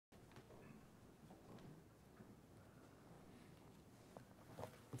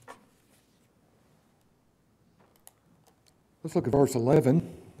Let's look at verse 11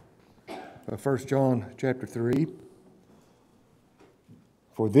 of 1 John chapter 3.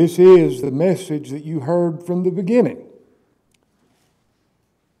 For this is the message that you heard from the beginning.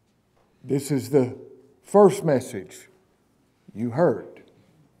 This is the first message you heard.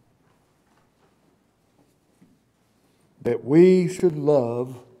 That we should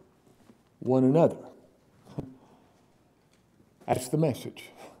love one another. That's the message.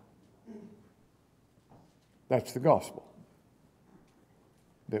 That's the gospel.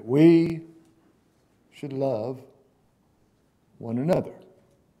 That we should love one another.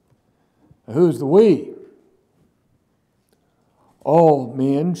 Now, who's the we? All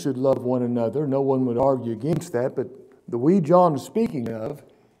men should love one another. No one would argue against that, but the we John is speaking of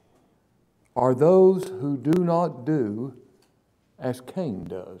are those who do not do as Cain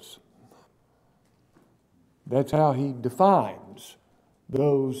does. That's how he defines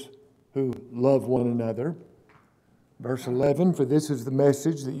those who love one another. Verse 11, for this is the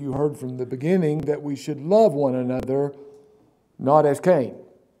message that you heard from the beginning, that we should love one another, not as Cain.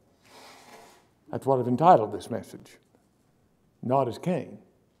 That's what I've entitled this message. Not as Cain.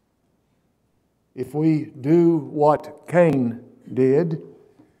 If we do what Cain did,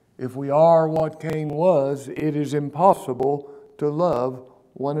 if we are what Cain was, it is impossible to love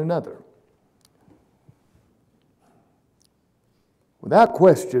one another. Without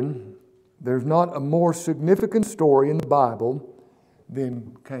question, there's not a more significant story in the Bible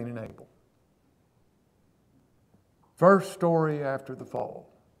than Cain and Abel. First story after the fall.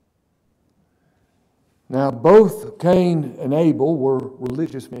 Now, both Cain and Abel were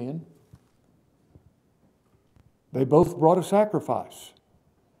religious men. They both brought a sacrifice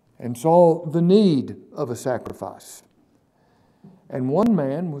and saw the need of a sacrifice. And one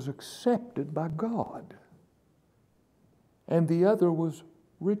man was accepted by God, and the other was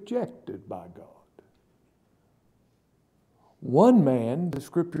rejected by God. One man, the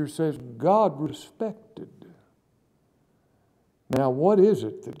Scripture says, God respected. Now, what is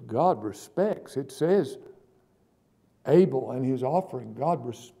it that God respects? It says Abel and his offering, God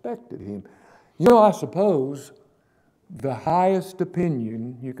respected him. You know, I suppose the highest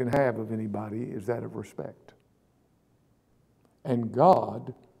opinion you can have of anybody is that of respect. And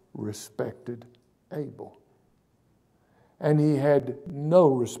God respected Abel. And he had no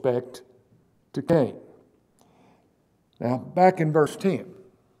respect to Cain. Now, back in verse 10,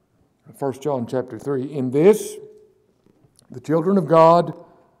 1 John chapter 3, in this, the children of God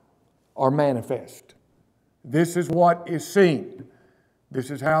are manifest. This is what is seen.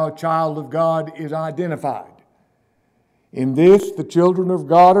 This is how a child of God is identified. In this, the children of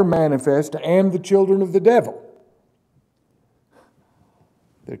God are manifest, and the children of the devil.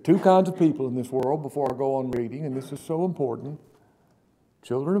 There are two kinds of people in this world before I go on reading, and this is so important.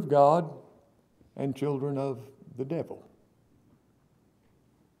 Children of God and children of the devil.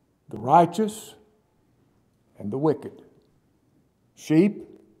 The righteous and the wicked. Sheep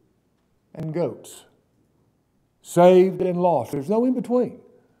and goats. Saved and lost. There's no in between.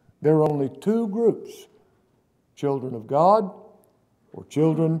 There are only two groups. Children of God or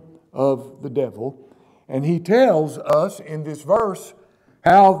children of the devil. And he tells us in this verse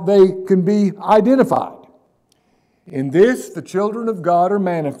how they can be identified. In this, the children of God are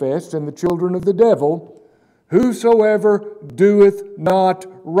manifest, and the children of the devil, whosoever doeth not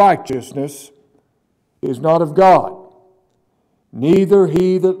righteousness is not of God, neither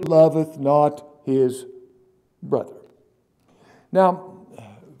he that loveth not his brother. Now,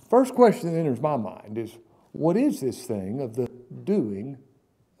 first question that enters my mind is, what is this thing of the doing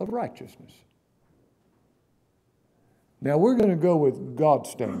of righteousness? Now, we're going to go with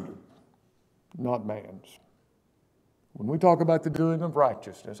God's standard, not man's. When we talk about the doing of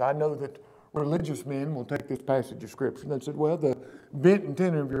righteousness, I know that religious men will take this passage of Scripture and say, well, the bent and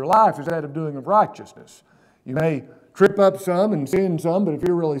tenor of your life is that of doing of righteousness. You may trip up some and sin some, but if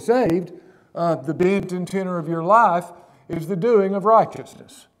you're really saved, the bent and tenor of your life is the doing of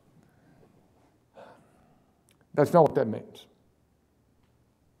righteousness. That's not what that means.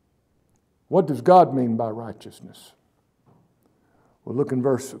 What does God mean by righteousness? Well, look in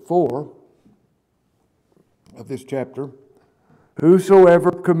verse 4 of this chapter.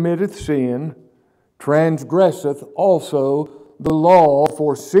 Whosoever committeth sin transgresseth also the law,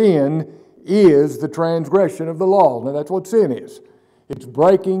 for sin is the transgression of the law. Now that's what sin is. It's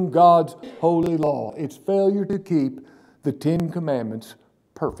breaking God's holy law. It's failure to keep the 10 Commandments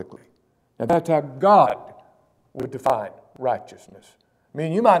perfectly. Now that's how God would define righteousness. I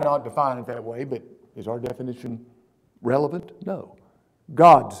mean, you might not define it that way, but is our definition relevant? No.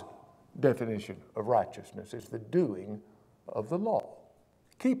 God's definition of righteousness is the doing of the law,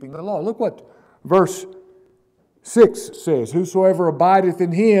 keeping the law. Look what verse 6 says, whosoever abideth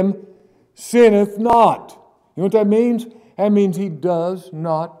in him sinneth not. You know what that means? That means he does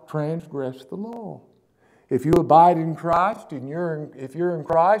not transgress the law. If you abide in Christ, and if you're in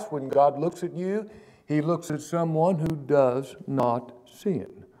Christ, when God looks at you, He looks at someone who does not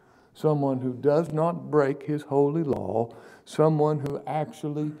sin. Someone who does not break His holy law. Someone who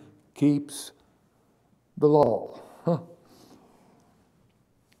actually keeps the law.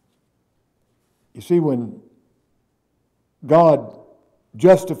 You see, when God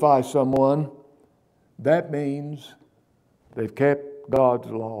justifies someone, that means they've kept God's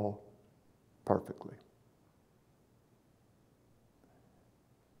law perfectly.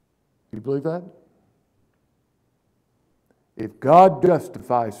 Do you believe that? If God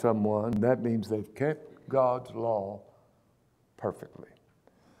justifies someone, that means they've kept God's law perfectly.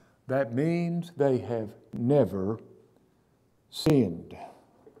 That means they have never sinned.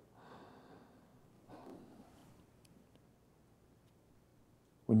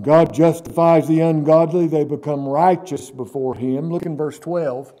 When God justifies the ungodly, they become righteous before Him. Look in verse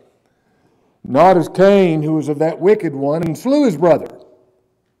 12. Not as Cain, who was of that wicked one, and slew his brother.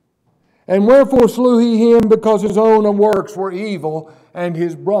 And wherefore slew he him? Because his own works were evil, and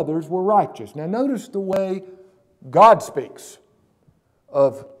his brothers were righteous. Now notice the way God speaks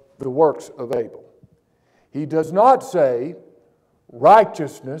of the works of Abel. He does not say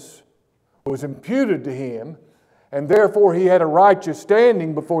righteousness was imputed to him, and therefore he had a righteous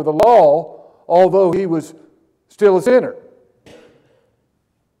standing before the law, although he was still a sinner.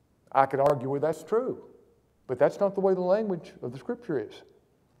 I could argue with that's true, but that's not the way the language of the Scripture is.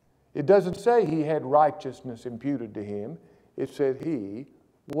 It doesn't say he had righteousness imputed to him. It said he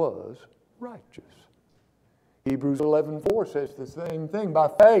was righteous. Hebrews 11:4 says the same thing. By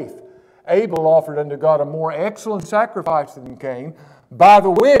faith, Abel offered unto God a more excellent sacrifice than Cain, by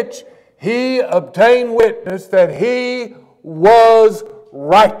the which he obtained witness that he was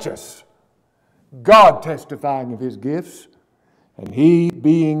righteous, God testifying of his gifts, and he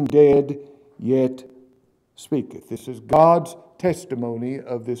being dead yet speaketh. This is God's testimony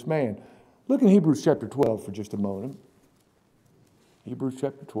of this man. Look in Hebrews chapter 12 for just a moment. Hebrews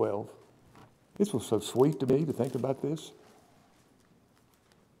chapter 12. This was so sweet to me to think about this.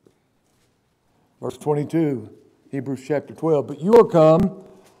 Verse 22, Hebrews chapter 12. But you are come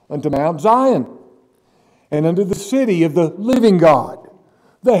unto Mount Zion, and unto the city of the living God,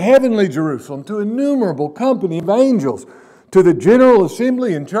 the heavenly Jerusalem, to innumerable company of angels, to the general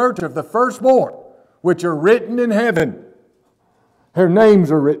assembly and church of the firstborn, which are written in heaven. Their names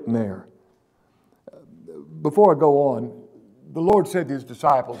are written there. Before I go on, the Lord said to His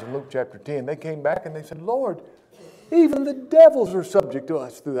disciples in Luke chapter 10, they came back and they said, Lord, even the devils are subject to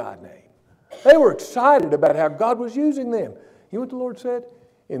us through Thy name. They were excited about how God was using them. You know what the Lord said?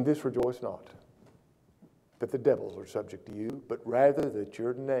 In this rejoice not, that the devils are subject to you, but rather that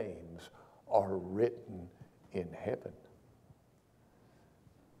your names are written in heaven.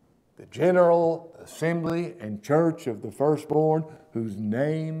 The general assembly and church of the firstborn, whose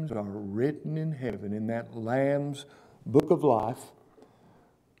names are written in heaven in that Lamb's book of life.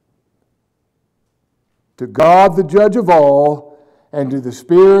 To God, the judge of all, and to the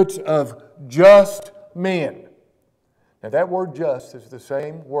spirits of just men. Now that word just is the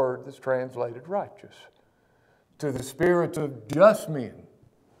same word that's translated righteous. To the spirits of just men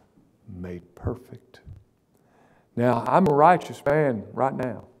made perfect. Now I'm a righteous man right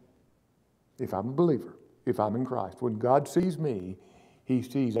now. If I'm a believer, if I'm in Christ. When God sees me, He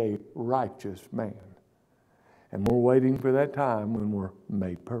sees a righteous man. And we're waiting for that time when we're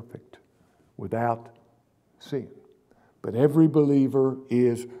made perfect, without sin. But every believer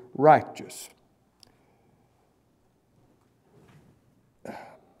is righteous.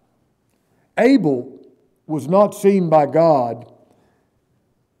 Abel was not seen by God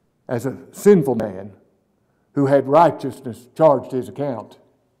as a sinful man who had righteousness charged to his account.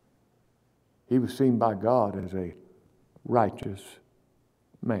 He was seen by God as a righteous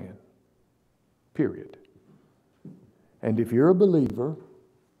man. Period. And if you're a believer,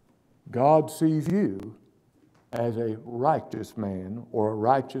 God sees you as a righteous man or a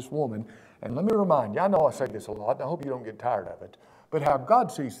righteous woman. And let me remind you, I know I say this a lot, and I hope you don't get tired of it, but how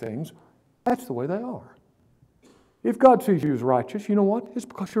God sees things, that's the way they are. If God sees you as righteous, you know what? It's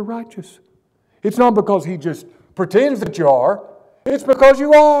because you're righteous. It's not because He just pretends that you are. It's because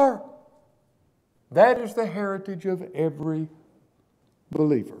you are. That is the heritage of every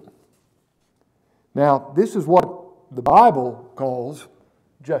believer. Now, this is what the Bible calls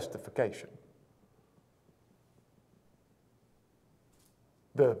justification.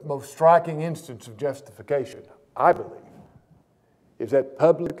 The most striking instance of justification, I believe, is that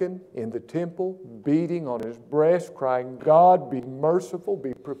publican in the temple beating on his breast, crying, God, be merciful,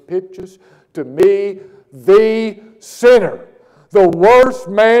 be propitious to me, the sinner, the worst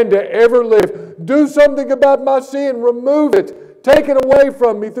man to ever live. Do something about my sin, remove it, take it away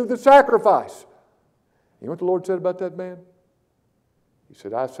from me through the sacrifice. You know what the Lord said about that man? He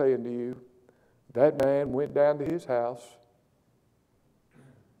said, I say unto you, that man went down to his house,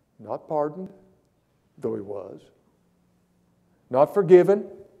 not pardoned, though he was, not forgiven,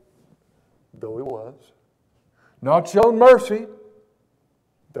 though he was, not shown mercy,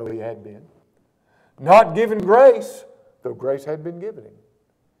 though he had been, not given grace, though grace had been given him.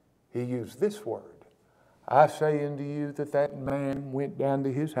 He used this word, I say unto you that that man went down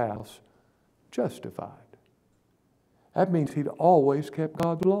to his house justified. That means he'd always kept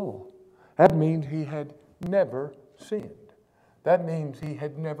God's law. That means he had never sinned. That means he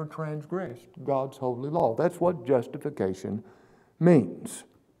had never transgressed God's holy law. That's what justification means.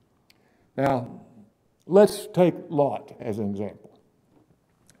 Now, let's take Lot as an example.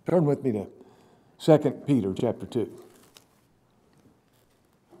 Turn with me to 2 Peter chapter 2.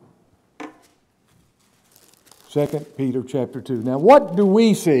 2 Peter chapter 2. Now, what do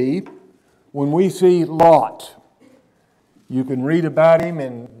we see when we see Lot? You can read about him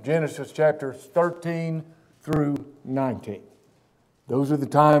in Genesis chapters 13 through 19. Those are the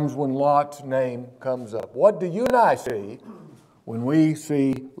times when Lot's name comes up. What do you and I see when we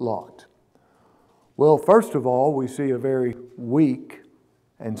see Lot? Well, first of all, we see a very weak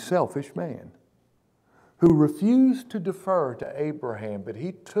and selfish man who refused to defer to Abraham, but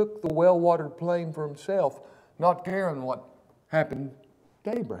he took the well-watered plain for himself, not caring what happened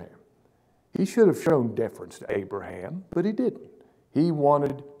to Abraham. He should have shown deference to Abraham, but he didn't. He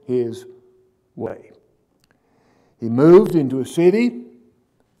wanted his way. He moved into a city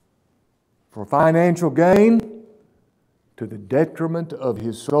for financial gain to the detriment of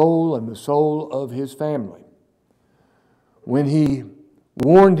his soul and the soul of his family. When he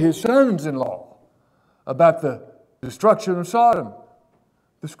warned his sons-in-law about the destruction of Sodom,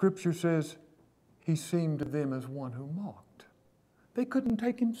 the Scripture says he seemed to them as one who mocked. They couldn't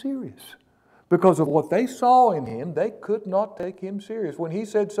take him serious. Because of what they saw in him, they could not take him serious. When he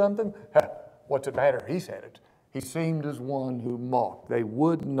said something, what's it matter? He said it. He seemed as one who mocked. They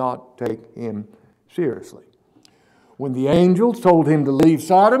would not take him seriously. When the angels told him to leave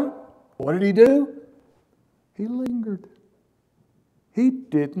Sodom, what did he do? He lingered. He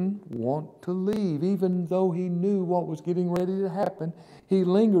didn't want to leave, even though he knew what was getting ready to happen. He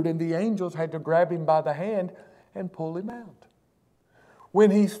lingered, and the angels had to grab him by the hand and pull him out.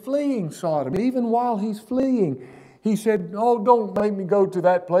 When he's fleeing Sodom, even while he's fleeing, he said, oh, don't make me go to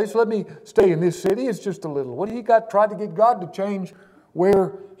that place. Let me stay in this city. It's just a little. What he tried to get God to change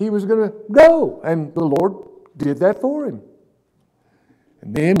where he was going to go. And the Lord did that for him.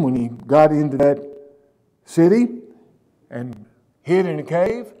 And then when he got into that city and hid in a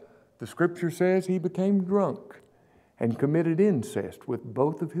cave, the Scripture says he became drunk and committed incest with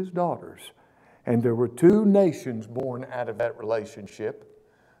both of his daughters. And there were two nations born out of that relationship,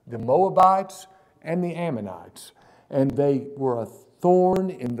 the Moabites and the Ammonites. And they were a thorn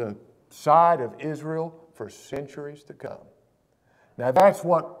in the side of Israel for centuries to come. Now that's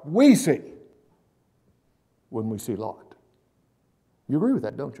what we see when we see Lot. You agree with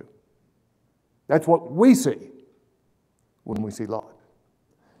that, don't you? That's what we see when we see Lot.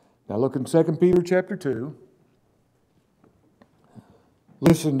 Now look in 2 Peter chapter 2.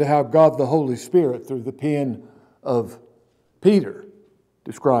 Listen to how God the Holy Spirit, through the pen of Peter,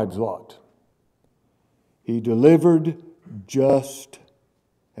 describes Lot. He delivered just,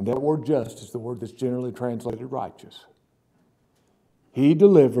 and that word just is the word that's generally translated righteous. He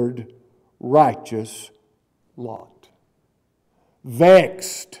delivered righteous Lot,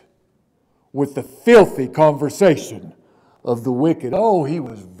 vexed with the filthy conversation of the wicked. Oh, he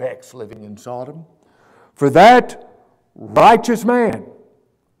was vexed living in Sodom. For that righteous man,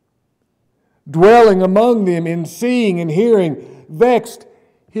 dwelling among them in seeing and hearing, vexed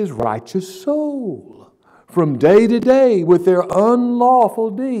his righteous soul from day to day with their unlawful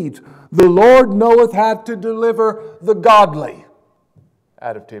deeds. The Lord knoweth how to deliver the godly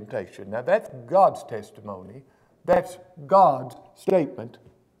out of temptation. Now that's God's testimony. That's God's statement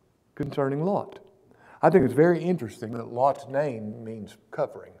concerning Lot. I think it's very interesting that Lot's name means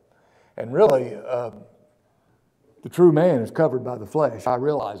covering. And really, the true man is covered by the flesh. I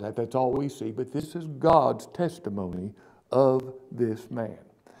realize that. That's all we see. But this is God's testimony of this man.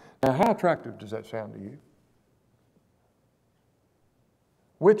 Now, how attractive does that sound to you?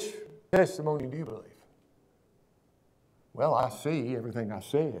 Which testimony do you believe? Well, I see everything I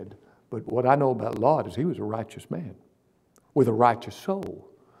said, but what I know about Lot is he was a righteous man. with a righteous soul,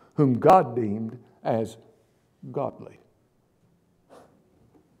 whom God deemed as godly.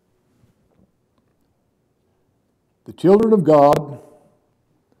 The children of God,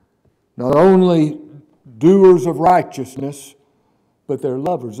 not only doers of righteousness, but they're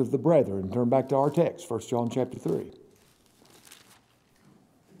lovers of the brethren. Turn back to our text, 1 John chapter 3.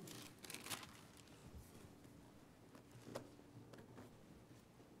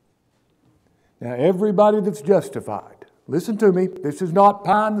 Now, everybody that's justified, listen to me, this is not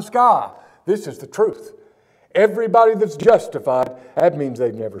pie in the sky. This is the truth. Everybody that's justified, that means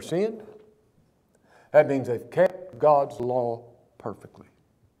they've never sinned. That means they've kept God's law perfectly.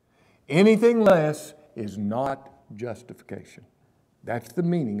 Anything less is not justification. That's the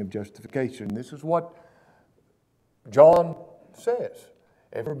meaning of justification. This is what John says.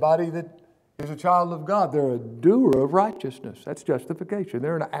 Everybody that is a child of God, they're a doer of righteousness. That's justification.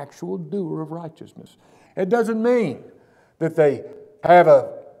 They're an actual doer of righteousness. It doesn't mean that they have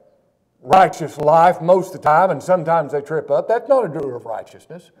a righteous life most of the time and sometimes they trip up. That's not a doer of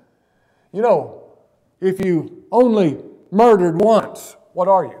righteousness. You know, if you only murdered once, what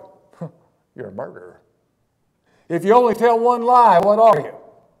are you? You're a murderer. If you only tell one lie, what are you?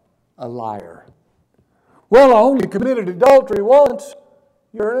 A liar. Well, I only committed adultery once.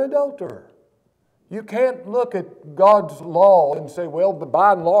 You're an adulterer. You can't look at God's law and say, well,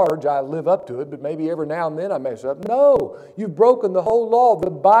 by and large, I live up to it, but maybe every now and then I mess up. No, you've broken the whole law. The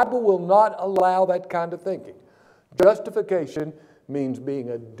Bible will not allow that kind of thinking. Justification means being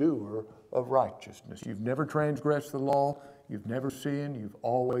a doer of righteousness. You've never transgressed the law. You've never sinned. You've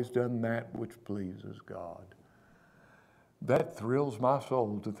always done that which pleases God. That thrills my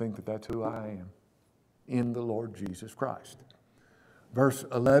soul to think that that's who I am in the Lord Jesus Christ. Verse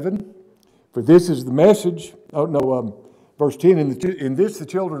 11, for this is the message. Verse 10, in this the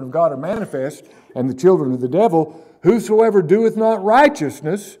children of God are manifest, and the children of the devil. Whosoever doeth not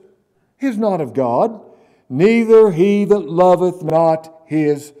righteousness is not of God, neither he that loveth not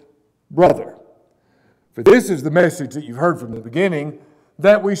his brother. For this is the message that you've heard from the beginning,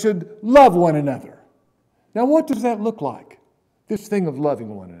 that we should love one another. Now, what does that look like? This thing of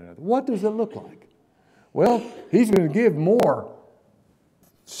loving one another. What does it look like? Well, he's going to give more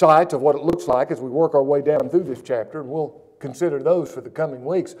sight of what it looks like as we work our way down through this chapter, and we'll consider those for the coming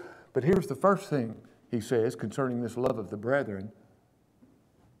weeks. But here's the first thing he says concerning this love of the brethren: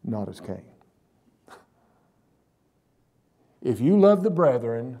 not as Cain. If you love the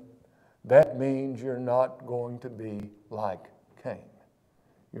brethren, that means you're not going to be like Cain.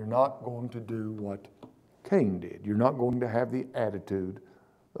 You're not going to do what Cain did. You're not going to have the attitude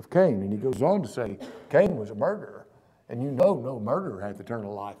of Cain. And he goes on to say, Cain was a murderer. And you know no murderer hath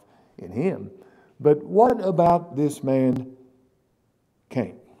eternal life in him. But what about this man,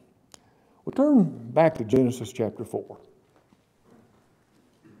 Cain? Well, turn back to Genesis chapter 4.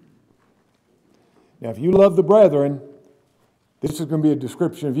 Now, if you love the brethren, this is going to be a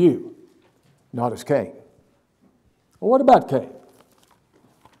description of you, not as Cain. Well, what about Cain?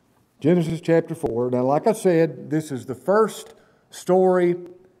 Genesis chapter 4. Now, like I said, this is the first story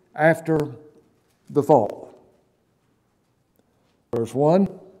after the fall. Verse 1,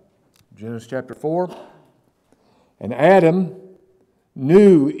 Genesis chapter 4. And Adam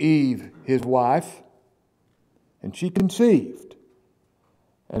knew Eve, his wife, and she conceived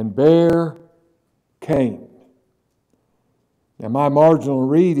and bare Cain. Now, my marginal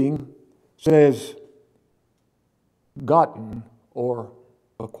reading says gotten or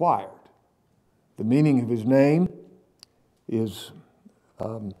acquired. The meaning of his name is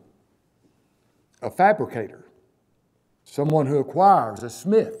a fabricator, someone who acquires, a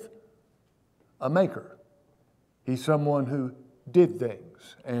smith, a maker. He's someone who did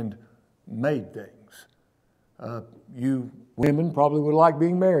things and made things. You women probably would like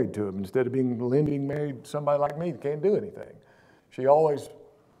being married to him instead of being married to somebody like me that can't do anything. She always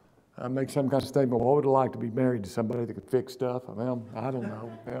makes some kind of statement, well, what would it like to be married to somebody that could fix stuff? Well, I don't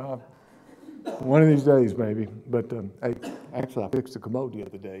know. One of these days, maybe. But actually, I fixed the commode the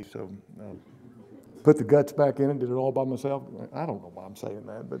other day, so put the guts back in it, did it all by myself. I don't know why I'm saying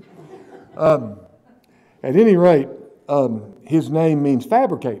that, but at any rate, his name means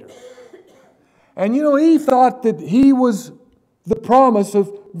fabricator. And you know, Eve thought that he was the promise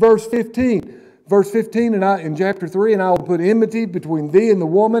of verse 15. Verse 15 in chapter 3, and I will put enmity between thee and the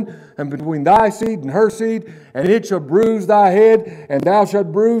woman, and between thy seed and her seed, and it shall bruise thy head, and thou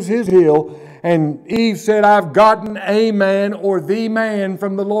shalt bruise his heel. And Eve said, I've gotten a man or the man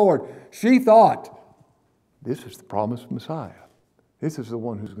from the Lord. She thought, this is the promised Messiah. This is the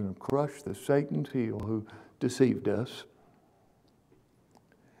one who's going to crush the Satan's heel who deceived us.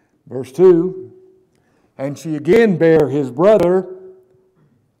 Verse 2, And she again bare his brother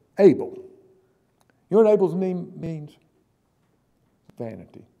Abel. You know what Abel's name means?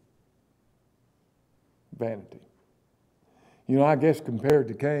 Vanity. Vanity. You know, I guess compared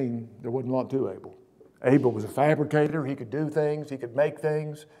to Cain, there wasn't a lot to Abel. Abel was a fabricator. He could do things. He could make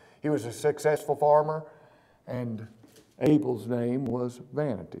things. He was a successful farmer. And Abel's name was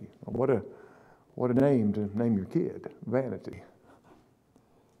Vanity. What a name to name your kid, Vanity.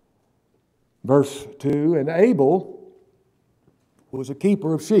 Verse 2, and Abel was a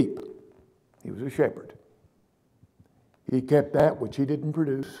keeper of sheep. He was a shepherd. He kept that which he didn't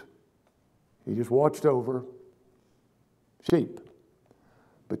produce. He just watched over sheep.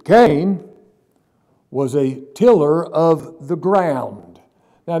 But Cain was a tiller of the ground.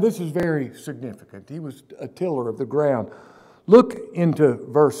 Now this is very significant. He was a tiller of the ground. Look into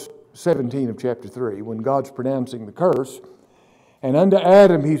verse 17 of chapter 3 when God's pronouncing the curse. And unto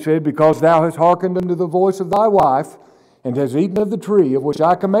Adam he said, because thou hast hearkened unto the voice of thy wife, and hast eaten of the tree of which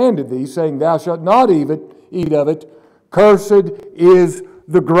I commanded thee, saying, thou shalt not eat of it, cursed is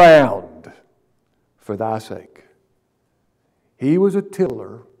the ground for thy sake. He was a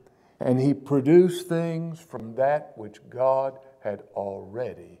tiller, and he produced things from that which God had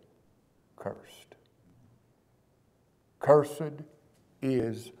already cursed. Cursed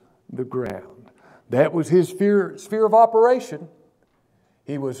is the ground. That was his sphere of operation.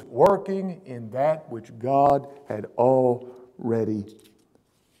 He was working in that which God had already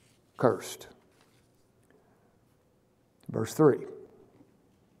cursed. Verse 3.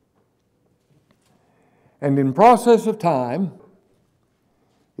 And in process of time,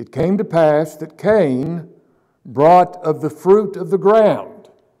 it came to pass that Cain brought of the fruit of the ground,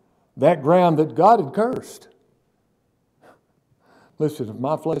 that ground that God had cursed. Listen, if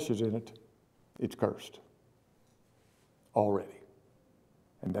my flesh is in it, it's cursed already.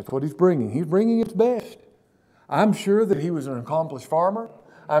 And that's what he's bringing. He's bringing its best. I'm sure that he was an accomplished farmer.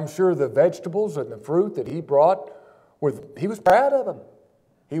 I'm sure the vegetables and the fruit that he brought, he was proud of them.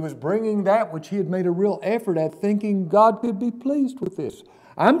 He was bringing that which he had made a real effort at, thinking God could be pleased with this.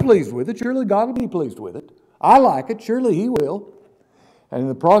 I'm pleased with it. Surely God will be pleased with it. I like it. Surely he will. And in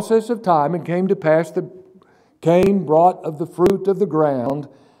the process of time, it came to pass that Cain brought of the fruit of the ground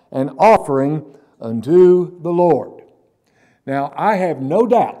an offering unto the Lord. Now, I have no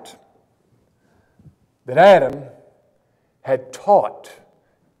doubt that Adam had taught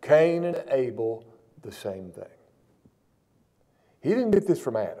Cain and Abel the same thing. He didn't get this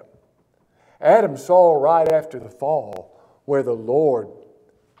from Adam. Adam saw right after the fall where the Lord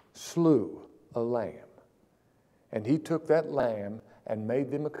slew a lamb. And he took that lamb and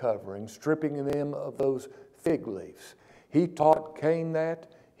made them a covering, stripping them of those fig leaves. He taught Cain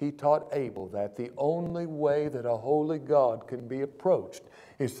that. He taught Abel that the only way that a holy God can be approached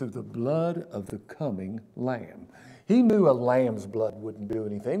is through the blood of the coming lamb. He knew a lamb's blood wouldn't do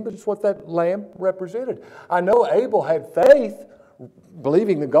anything, but it's what that lamb represented. I know Abel had faith,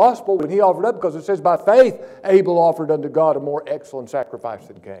 believing the gospel when he offered up, because it says by faith Abel offered unto God a more excellent sacrifice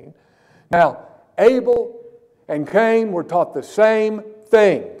than Cain. Now, Abel and Cain were taught the same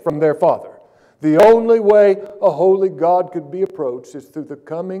thing from their father. The only way a holy God could be approached is through the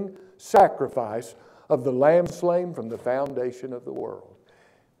coming sacrifice of the lamb slain from the foundation of the world.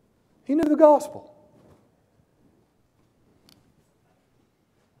 He knew the gospel.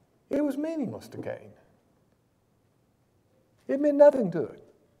 It was meaningless to Cain. It meant nothing to it.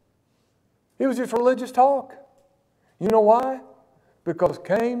 It was just religious talk. You know why? Because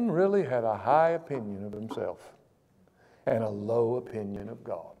Cain really had a high opinion of himself and a low opinion of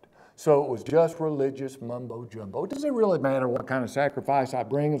God. So it was just religious mumbo-jumbo. Does it really matter what kind of sacrifice I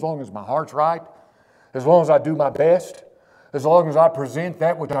bring as long as my heart's right? As long as I do my best? As long as I present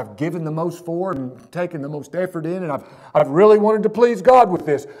that which I've given the most for and taken the most effort in, and I've really wanted to please God with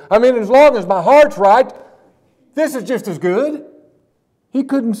this. I mean, as long as my heart's right, this is just as good. He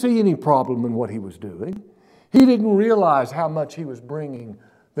couldn't see any problem in what he was doing. He didn't realize how much he was bringing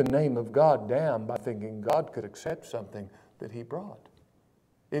the name of God down by thinking God could accept something that he brought.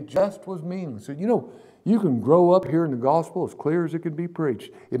 It just was meaningless. So, you know, you can grow up hearing the gospel as clear as it could be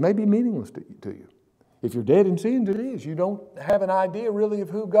preached. It may be meaningless to you. If you're dead in sins, it is. You don't have an idea really of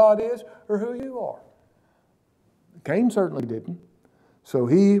who God is or who you are. Cain certainly didn't. So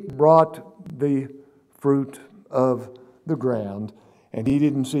he brought the fruit of the ground, and he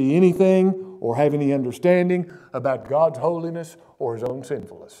didn't see anything or have any understanding about God's holiness or his own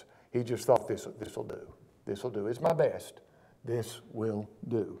sinfulness. He just thought, this will do. This will do. It's my best. This will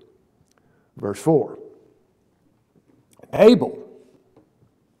do. Verse 4. Abel,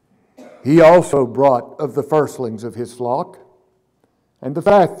 he also brought of the firstlings of his flock and the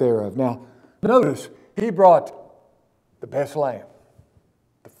fat thereof. Now, notice, He brought the best lamb,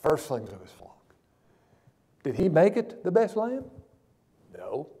 the firstlings of his flock. Did he make it the best lamb?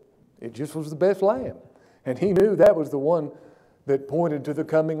 No. It just was the best lamb. And he knew that was the one that pointed to the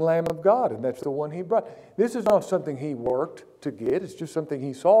coming Lamb of God, and that's the one he brought. This is not something he worked to get. It's just something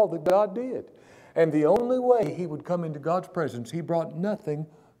he saw that God did. And the only way he would come into God's presence, he brought nothing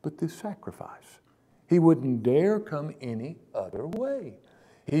but this sacrifice. He wouldn't dare come any other way.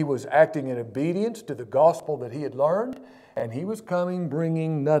 He was acting in obedience to the gospel that he had learned, and he was coming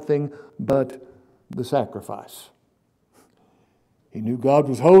bringing nothing but the sacrifice. He knew God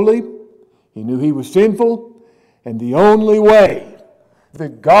was holy. He knew he was sinful. And the only way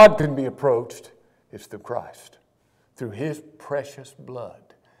that God can be approached is through Christ, through his precious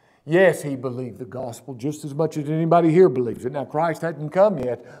blood. Yes, he believed the gospel just as much as anybody here believes it. Now, Christ hadn't come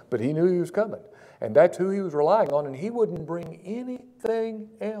yet, but he knew he was coming. And that's who he was relying on, and he wouldn't bring anything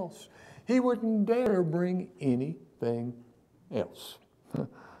else. He wouldn't dare bring anything else. The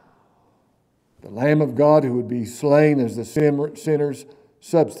Lamb of God who would be slain as the sinner's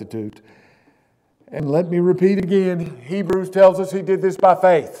substitute. And let me repeat again, Hebrews tells us he did this by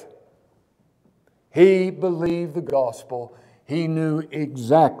faith. He believed the gospel. He knew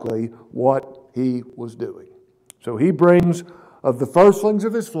exactly what he was doing. So he brings of the firstlings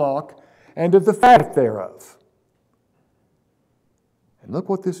of his flock and of the fat thereof. And look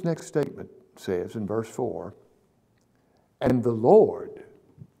what this next statement says in verse 4. And the Lord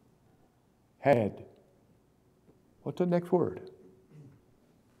had, what's the next word?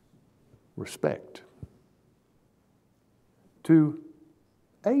 Respect to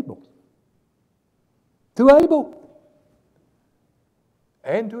Abel. To Abel.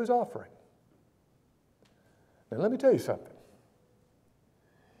 And to his offering. Now let me tell you something.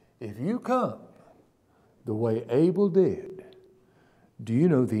 If you come the way Abel did, do you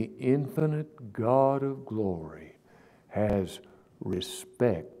know the infinite God of glory has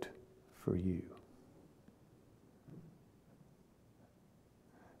respect for you?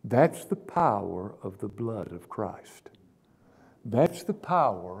 That's the power of the blood of Christ. That's the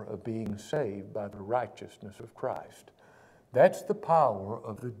power of being saved by the righteousness of Christ. That's the power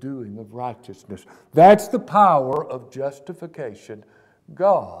of the doing of righteousness. That's the power of justification.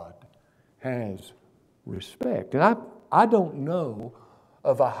 God has respect. And I don't know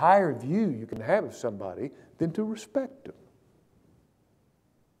of a higher view you can have of somebody than to respect them.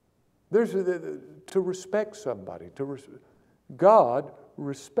 To respect somebody. God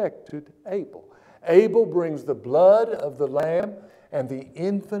respected Abel. Abel brings the blood of the lamb, and the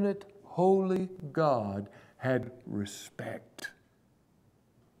infinite holy God had respect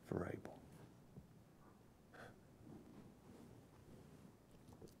for Abel.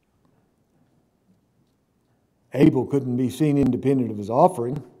 Abel couldn't be seen independent of his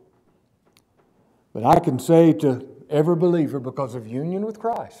offering, but I can say to every believer, because of union with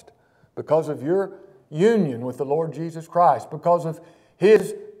Christ, because of your union with the Lord Jesus Christ, because of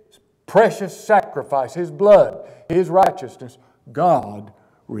his precious sacrifice, his blood, his righteousness, God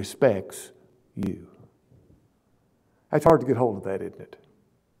respects you. That's hard to get hold of that, isn't it?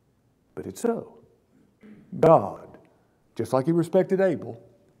 But it's so. God, just like he respected Abel,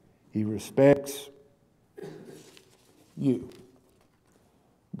 he respects you.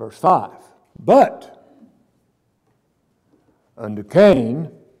 Verse 5. But unto Cain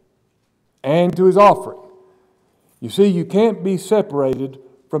and to his offering. You see, you can't be separated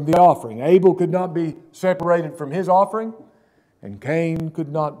from the offering. Abel could not be separated from his offering, and Cain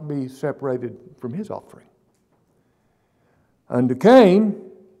could not be separated from his offering. Unto Cain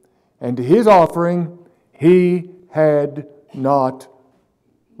and to his offering he had not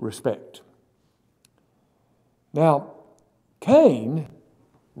respect. Now, Cain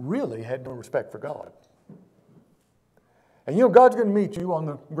really had no respect for God. And you know, God's going to meet you on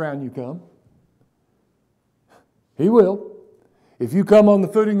the ground you come. He will. If you come on the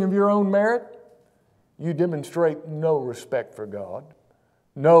footing of your own merit, you demonstrate no respect for God,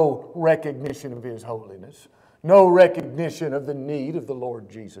 no recognition of his holiness, no recognition of the need of the Lord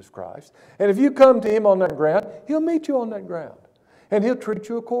Jesus Christ. And if you come to him on that ground, he'll meet you on that ground, and he'll treat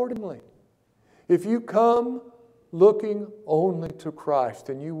you accordingly. If you come looking only to Christ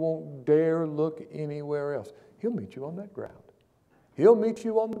and you won't dare look anywhere else, he'll meet you on that ground. He'll meet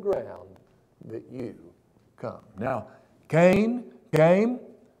you on the ground that you come. Now, Cain came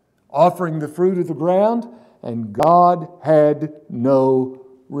offering the fruit of the ground, and God had no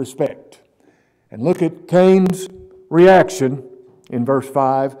respect. And look at Cain's reaction in verse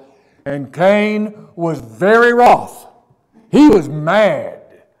 5. And Cain was very wroth. He was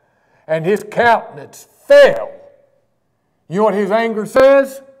mad, and his countenance fell. You know what his anger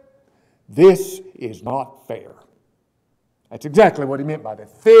says? This is not fair. That's exactly what he meant by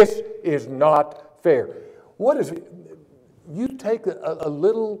that. This is not fair. What is it? You take a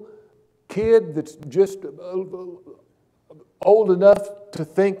little kid that's just old enough to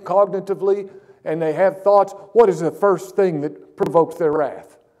think cognitively and they have thoughts. What is the first thing that provokes their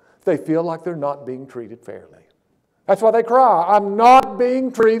wrath? They feel like they're not being treated fairly. That's why they cry, I'm not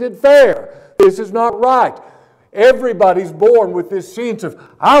being treated fair. This is not right. Everybody's born with this sense of,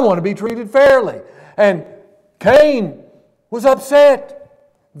 I want to be treated fairly. And Cain was upset.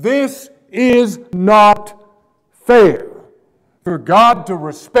 This is not fair for God to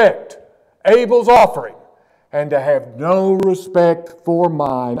respect Abel's offering and to have no respect for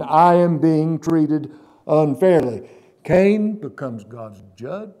mine. I am being treated unfairly. Cain becomes God's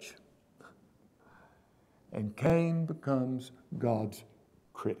judge, and Cain becomes God's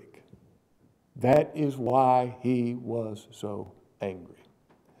critic. That is why he was so angry.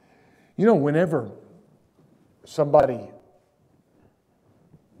 You know, whenever somebody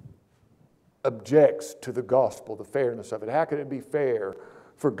objects to the gospel, the fairness of it, how could it be fair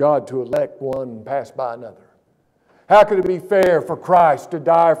for God to elect one and pass by another? How could it be fair for Christ to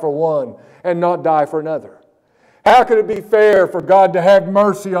die for one and not die for another? How could it be fair for God to have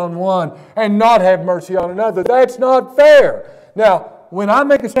mercy on one and not have mercy on another? That's not fair. Now, when I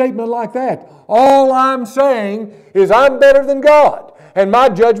make a statement like that, all I'm saying is I'm better than God, and my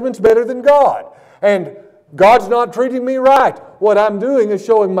judgment's better than God, and God's not treating me right. What I'm doing is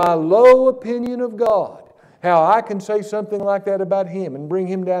showing my low opinion of God, how I can say something like that about Him and bring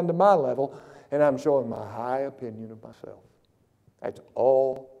Him down to my level, and I'm showing my high opinion of myself. That's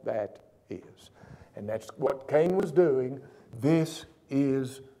all that is. And that's what Cain was doing. This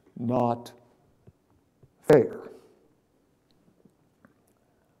is not fair.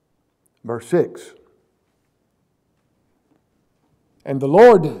 Verse 6. And the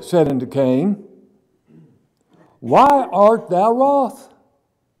Lord said unto Cain, Why art thou wroth?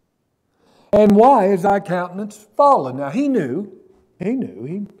 And why is thy countenance fallen? Now he knew, but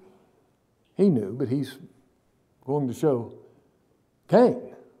he's going to show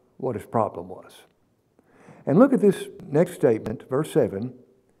Cain what his problem was. And look at this next statement, verse 7.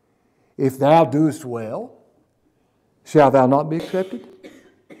 If thou doest well, shalt thou not be accepted?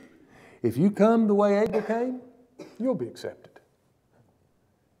 If you come the way Abel came, you'll be accepted.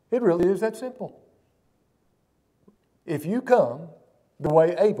 It really is that simple. If you come the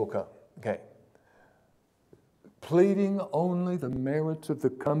way Abel came, pleading only the merits of the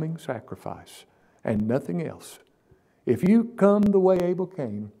coming sacrifice and nothing else, if you come the way Abel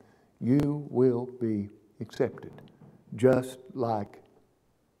came, you will be accepted, just like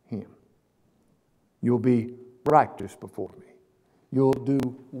him. You'll be righteous before me. You'll do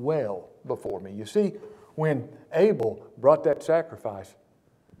well before me. You see, when Abel brought that sacrifice,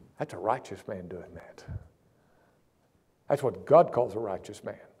 that's a righteous man doing that. That's what God calls a righteous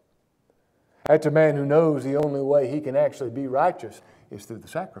man. That's a man who knows the only way he can actually be righteous is through the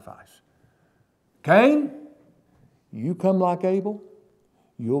sacrifice. Cain, you come like Abel,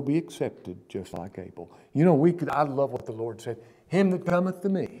 you'll be accepted just like Abel. You know, I love what the Lord said. Him that cometh to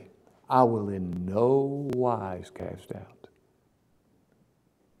me, I will in no wise cast out.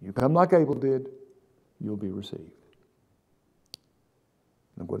 You come like Abel did, you'll be received.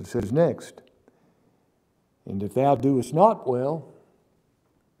 Look what it says next. And if thou doest not well,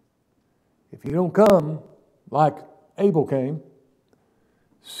 if you don't come like Abel came,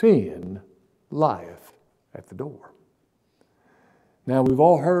 sin lieth at the door. Now, we've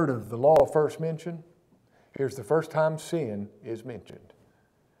all heard of the law of first mention. Here's the first time sin is mentioned.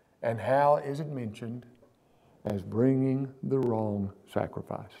 And how is it mentioned? As bringing the wrong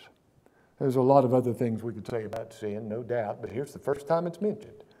sacrifice. There's a lot of other things we could say about sin, no doubt, but here's the first time it's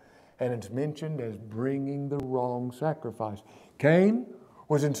mentioned. And it's mentioned as bringing the wrong sacrifice. Cain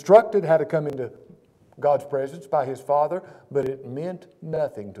was instructed how to come into God's presence by his father, but it meant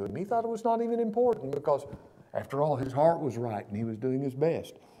nothing to him. He thought it was not even important because, after all, his heart was right and he was doing his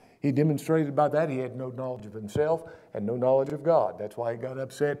best. He demonstrated by that he had no knowledge of himself and no knowledge of God. That's why he got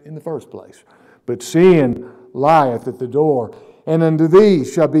upset in the first place. But sin lieth at the door, and unto thee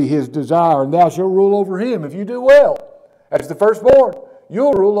shall be his desire, and thou shalt rule over him. If you do well, as the firstborn,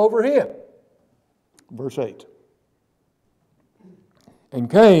 you'll rule over him. Verse 8. And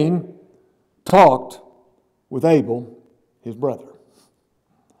Cain talked with Abel, his brother.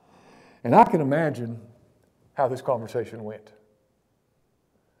 And I can imagine how this conversation went.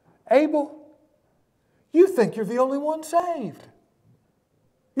 Abel, you think you're the only one saved.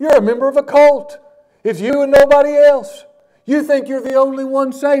 You're a member of a cult. It's you and nobody else. You think you're the only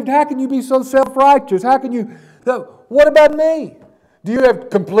one saved. How can you be so self-righteous? How can you... What about me? Do you have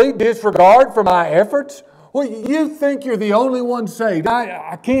complete disregard for my efforts? Well, you think you're the only one saved.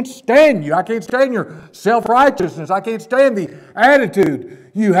 I can't stand you. I can't stand your self-righteousness. I can't stand the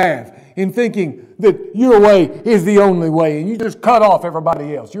attitude you have in thinking that your way is the only way and you just cut off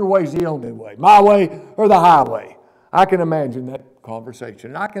everybody else. Your way is the only way. My way or the highway. I can imagine that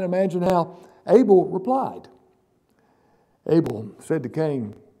conversation. And I can imagine how Abel replied. Abel said to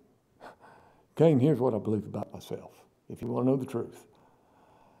Cain, Cain, here's what I believe about myself, if you want to know the truth.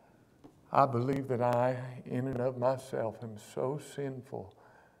 I believe that I, in and of myself, am so sinful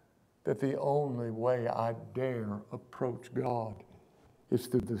that the only way I dare approach God is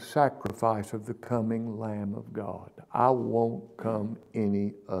through the sacrifice of the coming Lamb of God. I won't come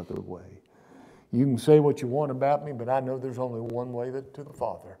any other way. You can say what you want about me, but I know there's only one way to the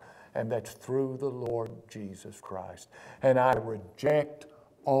Father, and that's through the Lord Jesus Christ. And I reject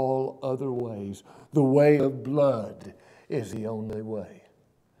all other ways. The way of blood is the only way.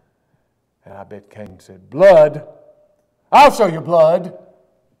 And I bet Cain said, blood? I'll show you blood.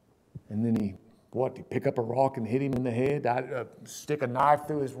 And then he pick up a rock and hit him in the head? Stick a knife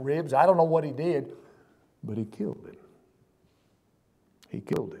through his ribs? I don't know what he did, but he killed him. He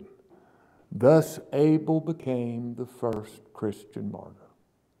killed him. Thus Abel became the first Christian martyr.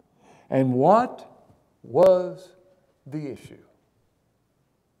 And what was the issue?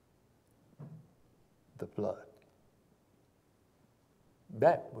 The blood.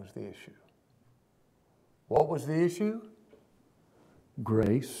 That was the issue. What was the issue?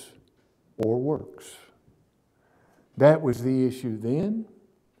 Grace or works. That was the issue then,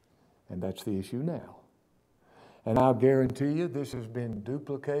 and that's the issue now. And I'll guarantee you this has been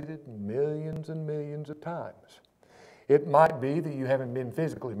duplicated millions and millions of times. It might be that you haven't been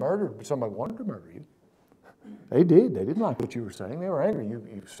physically murdered, but somebody wanted to murder you. They did. They didn't like what you were saying. They were angry.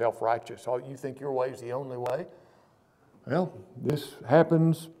 You self-righteous. You think your way is the only way. Well, this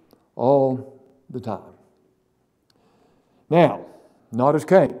happens all the time. Now, not as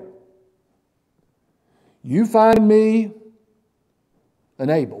Cain. You find me an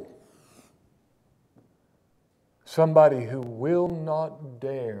Abel. Somebody who will not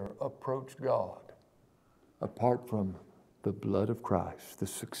dare approach God apart from the blood of Christ, the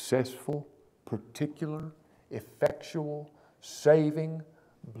successful, particular, effectual, saving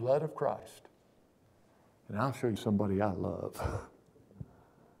blood of Christ. And I'll show you somebody I love.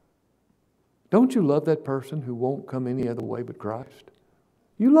 Don't you love that person who won't come any other way but Christ?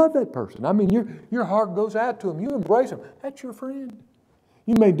 You love that person. I mean, your heart goes out to him. You embrace him. That's your friend.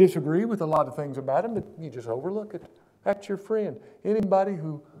 You may disagree with a lot of things about him, but you just overlook it. That's your friend. Anybody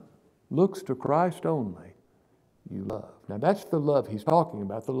who looks to Christ only, you love. Now, that's the love he's talking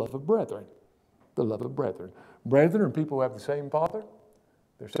about, the love of brethren. The love of brethren. Brethren are people who have the same Father.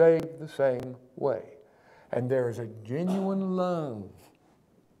 They're saved the same way. And there is a genuine love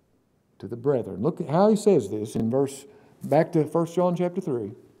to the brethren. Look at how he says this in back to 1 John chapter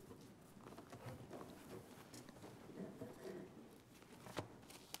 3.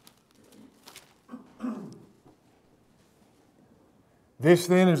 This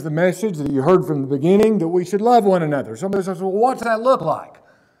then is the message that you heard from the beginning, that we should love one another. Somebody says, well, what's that look like?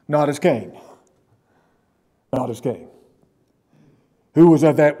 Not as Cain. Not as Cain. Who was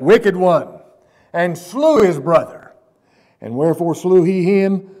of that wicked one, and slew his brother. And wherefore slew he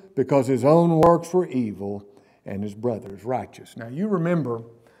him? Because his own works were evil, and his brother's righteous. Now you remember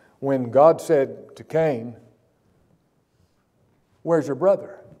when God said to Cain, where's your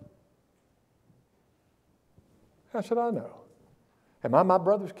brother? How should I know? Am I my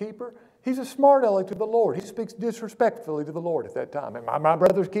brother's keeper? He's a smart aleck to the Lord. He speaks disrespectfully to the Lord at that time. Am I my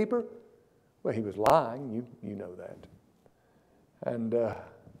brother's keeper? Well, he was lying. You know that. And the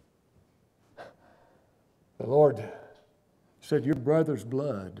Lord said, your brother's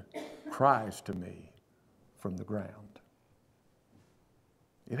blood cries to me from the ground.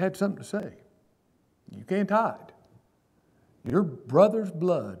 It had something to say. You can't hide. Your brother's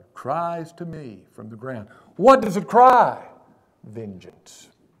blood cries to me from the ground. What does it cry? Vengeance.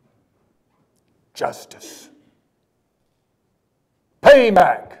 Justice.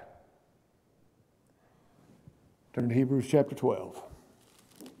 Payback. Turn to Hebrews chapter 12.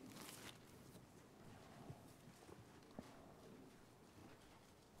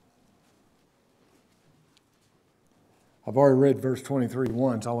 I've already read verse 23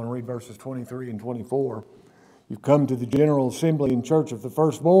 once. I want to read verses 23 and 24. You've come to the general assembly and church of the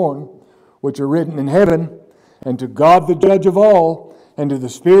firstborn, which are written in heaven, and to God the judge of all, and to the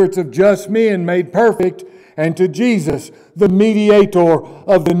spirits of just men made perfect, and to Jesus, the mediator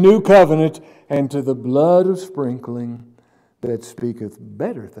of the new covenant, and to the blood of sprinkling that speaketh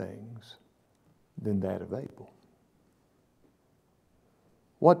better things than that of Abel.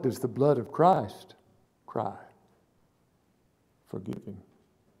 What does the blood of Christ cry? Forgive him.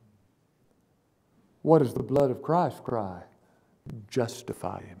 What does the blood of Christ cry?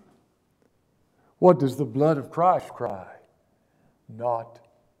 Justify him. What does the blood of Christ cry? Not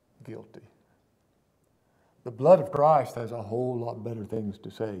guilty. The blood of Christ has a whole lot better things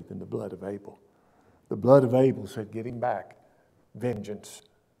to say than the blood of Abel. The blood of Abel said, get him back. Vengeance.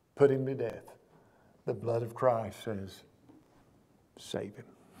 Put him to death. The blood of Christ says, save him.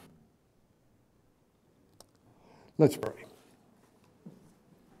 Let's pray.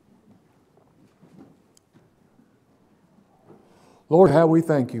 Lord, how we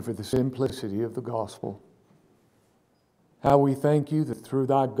thank you for the simplicity of the gospel. How we thank you that through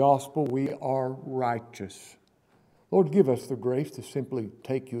thy gospel we are righteous. Lord, give us the grace to simply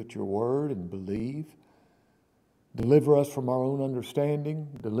take you at your word and believe. Deliver us from our own understanding.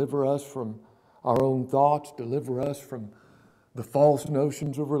 Deliver us from our own thoughts. Deliver us from the false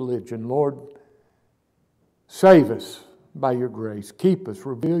notions of religion. Lord, save us by your grace. Keep us.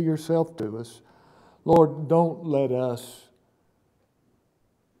 Reveal yourself to us. Lord, don't let us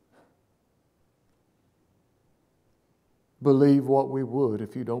believe what we would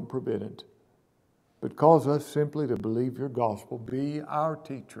if you don't prevent it. But cause us simply to believe your gospel. Be our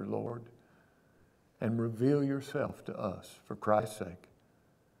teacher, Lord, and reveal yourself to us for Christ's sake.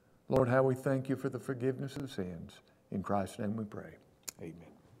 Lord, how we thank you for the forgiveness of sins. In Christ's name we pray. Amen.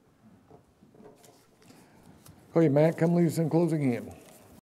 Okay, Matt, come lead us in closing hymn.